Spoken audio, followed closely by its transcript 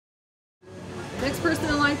next person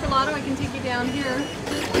in line for lotto, I can take you down here.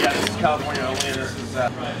 Yeah, this is California only, and this is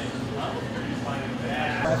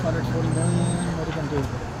 540 million. What are you gonna do?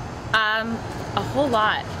 A whole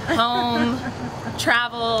lot. Home,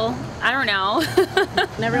 travel, I don't know.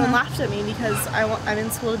 And everyone laughed at me because I'm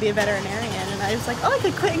in school to be a veterinarian, and I was like, oh, I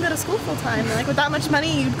could quit and go to school full time. And like, with that much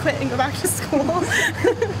money, you'd quit and go back to school.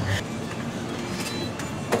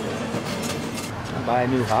 Buy a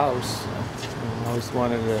new house. I always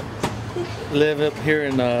wanted to live up here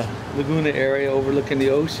in the Laguna area overlooking the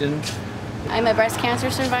ocean. I'm a breast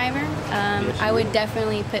cancer survivor. I would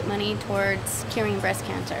definitely put money towards curing breast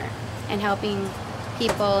cancer and helping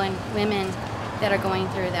people and women that are going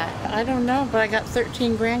through that. I don't know, but I got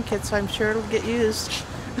 13 grandkids, so I'm sure it'll get used.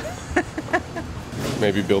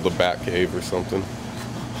 Maybe build a bat cave or something.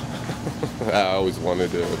 I always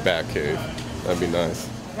wanted a bat cave. That'd be nice.